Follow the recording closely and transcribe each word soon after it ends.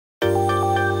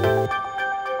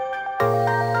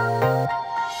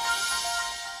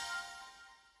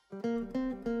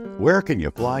Where can you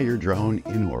fly your drone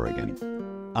in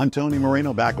Oregon? I'm Tony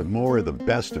Marino, back with more of the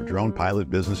best of drone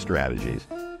pilot business strategies.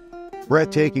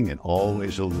 Breathtaking and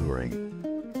always alluring.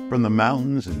 From the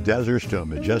mountains and deserts to a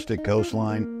majestic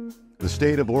coastline, the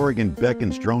state of Oregon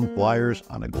beckons drone flyers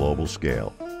on a global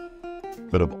scale.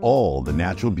 But of all the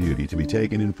natural beauty to be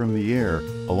taken in from the air,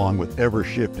 along with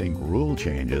ever-shifting rule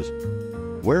changes,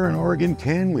 where in Oregon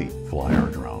can we fly our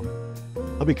drone?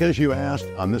 Well, because you asked,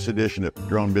 on this edition of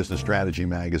Drone Business Strategy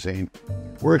magazine,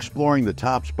 we're exploring the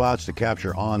top spots to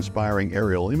capture awe-inspiring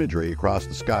aerial imagery across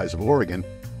the skies of Oregon,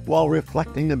 while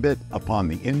reflecting a bit upon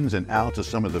the ins and outs of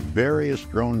some of the various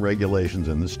drone regulations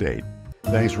in the state.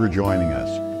 Thanks for joining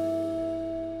us.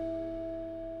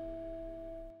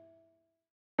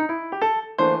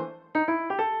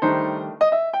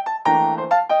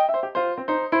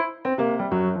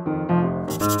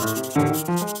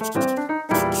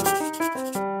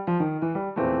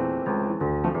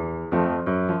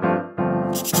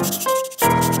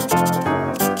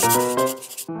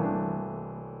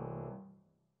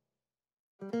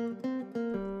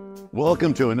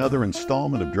 Welcome to another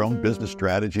installment of Drone Business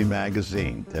Strategy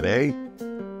magazine. Today,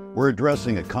 we're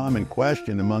addressing a common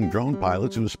question among drone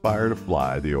pilots who aspire to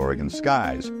fly the Oregon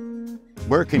skies.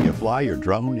 Where can you fly your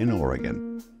drone in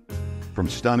Oregon? From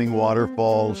stunning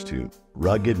waterfalls to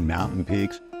rugged mountain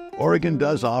peaks, Oregon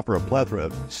does offer a plethora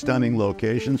of stunning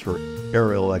locations for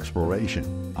aerial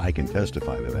exploration. I can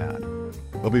testify to that.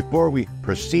 But before we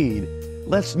proceed,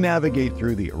 let's navigate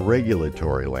through the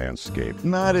regulatory landscape,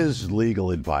 not as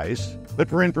legal advice, but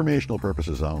for informational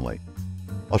purposes only.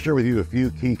 I'll share with you a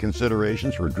few key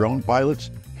considerations for drone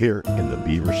pilots here in the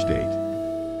Beaver State.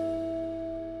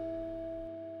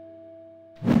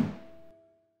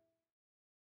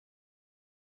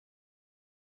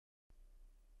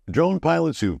 Drone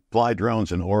pilots who fly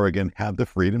drones in Oregon have the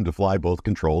freedom to fly both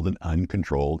controlled and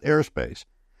uncontrolled airspace.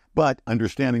 But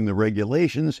understanding the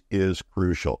regulations is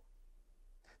crucial.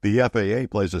 The FAA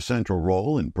plays a central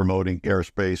role in promoting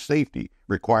airspace safety,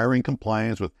 requiring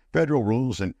compliance with federal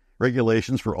rules and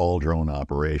regulations for all drone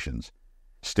operations.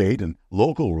 State and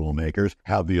local rulemakers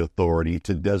have the authority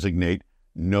to designate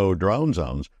no drone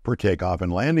zones for takeoff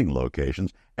and landing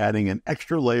locations, adding an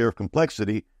extra layer of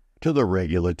complexity to the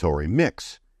regulatory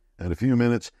mix. In a few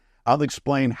minutes, I'll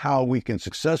explain how we can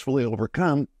successfully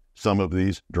overcome some of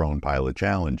these drone pilot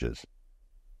challenges.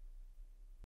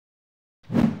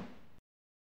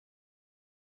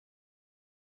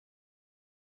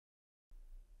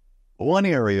 One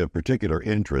area of particular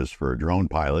interest for drone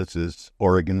pilots is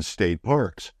Oregon's state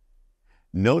parks.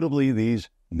 Notably, these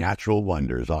natural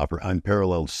wonders offer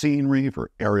unparalleled scenery for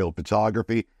aerial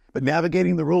photography, but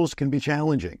navigating the rules can be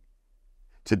challenging.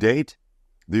 To date,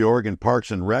 the Oregon Parks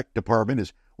and Rec Department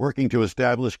is working to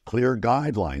establish clear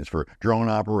guidelines for drone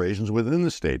operations within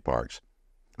the state parks.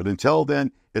 But until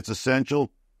then, it's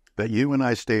essential that you and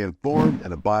I stay informed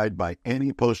and abide by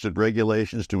any posted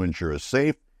regulations to ensure a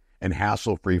safe and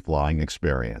hassle-free flying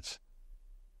experience.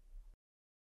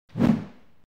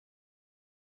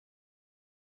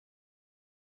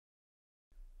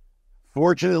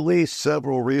 Fortunately,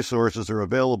 several resources are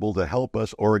available to help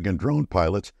us Oregon drone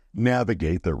pilots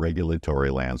navigate the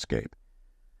regulatory landscape.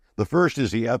 The first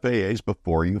is the FAA's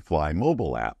Before You Fly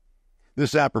mobile app.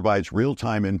 This app provides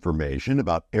real-time information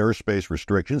about airspace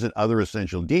restrictions and other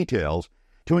essential details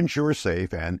to ensure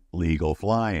safe and legal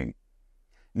flying.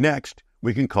 Next,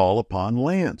 we can call upon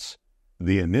LANCE,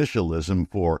 the initialism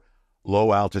for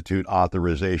Low Altitude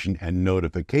Authorization and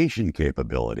Notification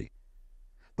Capability.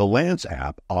 The LANCE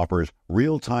app offers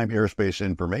real-time airspace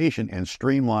information and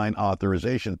streamlined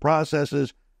authorization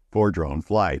processes for drone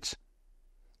flights.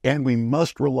 And we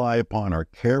must rely upon our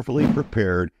carefully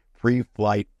prepared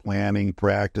pre-flight planning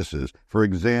practices. For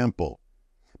example,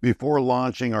 before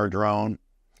launching our drone,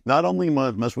 not only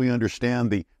must we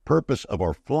understand the purpose of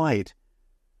our flight,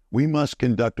 we must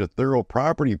conduct a thorough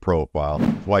property profile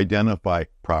to identify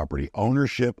property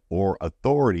ownership or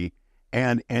authority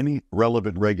and any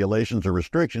relevant regulations or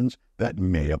restrictions that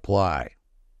may apply.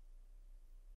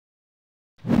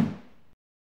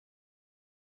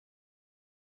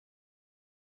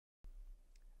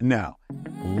 Now,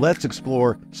 let's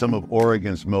explore some of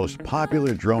Oregon's most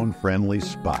popular drone-friendly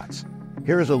spots.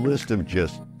 Here's a list of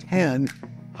just 10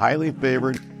 highly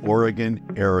favored Oregon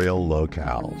aerial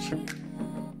locales.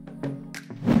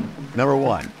 Number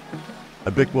 1,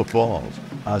 Abiqua Falls,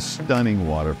 a stunning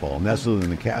waterfall nestled in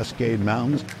the Cascade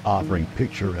Mountains, offering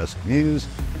picturesque views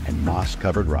and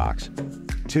moss-covered rocks.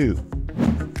 2,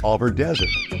 Alver Desert,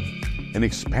 an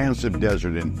expansive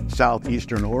desert in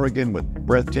southeastern Oregon with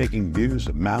breathtaking views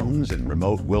of mountains and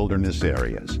remote wilderness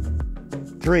areas.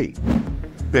 3,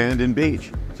 Bandon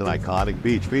Beach, It's an iconic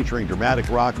beach featuring dramatic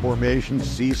rock formations,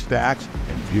 sea stacks,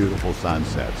 and beautiful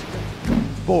sunsets.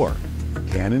 4.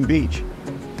 Cannon Beach.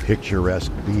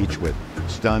 Picturesque beach with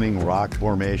stunning rock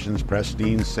formations,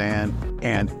 pristine sand,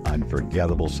 and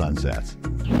unforgettable sunsets.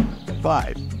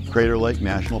 5. Crater Lake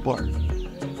National Park.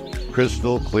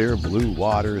 Crystal clear blue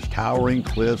waters, towering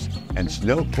cliffs, and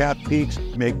snow-capped peaks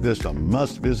make this a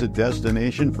must-visit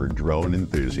destination for drone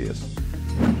enthusiasts.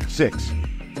 6.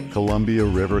 Columbia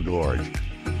River Gorge.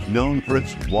 Known for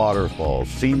its waterfalls,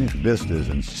 scenic vistas,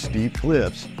 and steep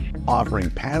cliffs, offering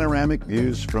panoramic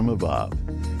views from above.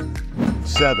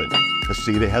 7.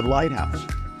 Casita Head Lighthouse.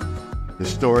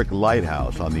 Historic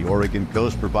lighthouse on the Oregon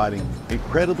coast providing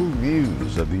incredible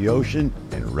views of the ocean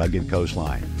and rugged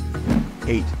coastline.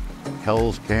 8.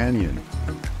 Hell's Canyon.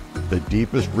 The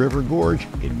deepest river gorge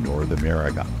in North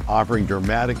America, offering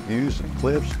dramatic views of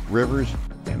cliffs, rivers,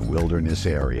 and wilderness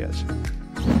areas.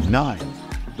 9.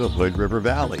 The Hood River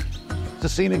Valley. It's a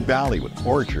scenic valley with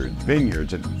orchards,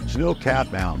 vineyards, and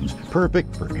snow-capped mountains,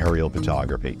 perfect for aerial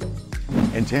photography.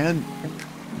 And 10.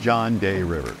 John Day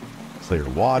River. Clear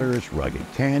waters, rugged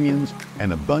canyons,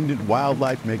 and abundant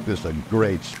wildlife make this a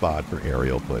great spot for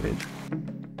aerial footage.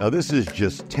 Now, this is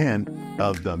just 10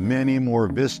 of the many more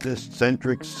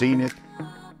vista-centric, scenic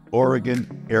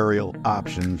Oregon aerial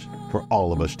options for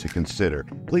all of us to consider.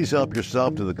 Please help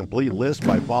yourself to the complete list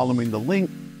by following the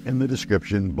link in the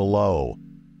description below.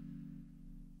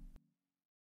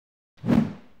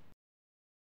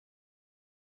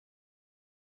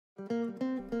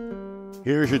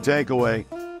 Here's your takeaway.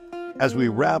 As we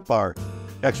wrap our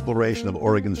exploration of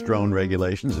Oregon's drone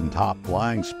regulations and top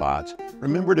flying spots,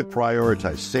 remember to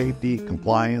prioritize safety,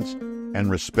 compliance, and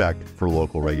respect for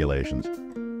local regulations.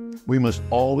 We must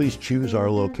always choose our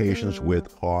locations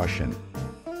with caution.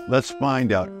 Let's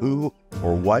find out who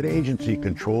or what agency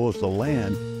controls the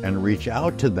land and reach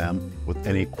out to them with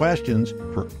any questions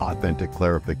for authentic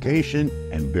clarification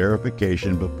and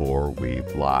verification before we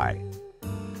fly.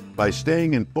 By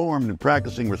staying informed and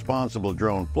practicing responsible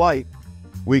drone flight,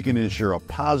 we can ensure a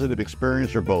positive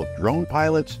experience for both drone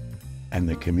pilots and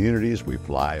the communities we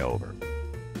fly over.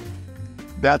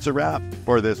 That's a wrap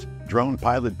for this Drone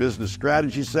Pilot Business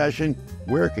Strategy session.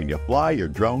 Where can you fly your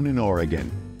drone in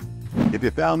Oregon? If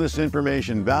you found this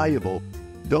information valuable,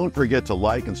 don't forget to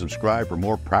like and subscribe for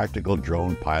more practical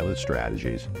drone pilot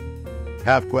strategies.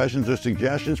 Have questions or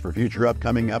suggestions for future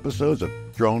upcoming episodes of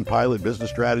Drone Pilot Business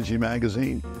Strategy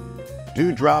Magazine?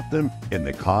 Do drop them in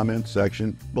the comment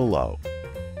section below.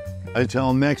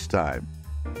 Until next time,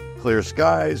 clear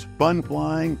skies, fun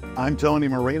flying. I'm Tony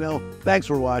Marino. Thanks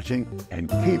for watching and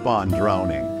keep on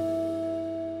droning.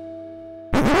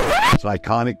 It's an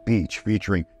iconic beach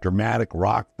featuring dramatic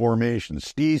rock formations,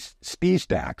 ski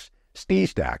stacks.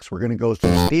 We're going to go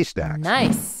to ski stacks.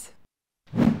 Nice.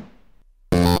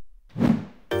 If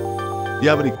you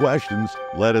have any questions,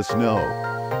 let us know.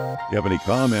 If you have any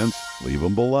comments, leave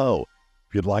them below.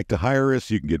 If you'd like to hire us,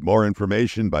 you can get more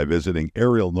information by visiting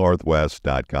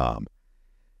aerialnorthwest.com.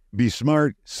 Be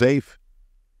smart, safe,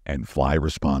 and fly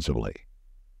responsibly.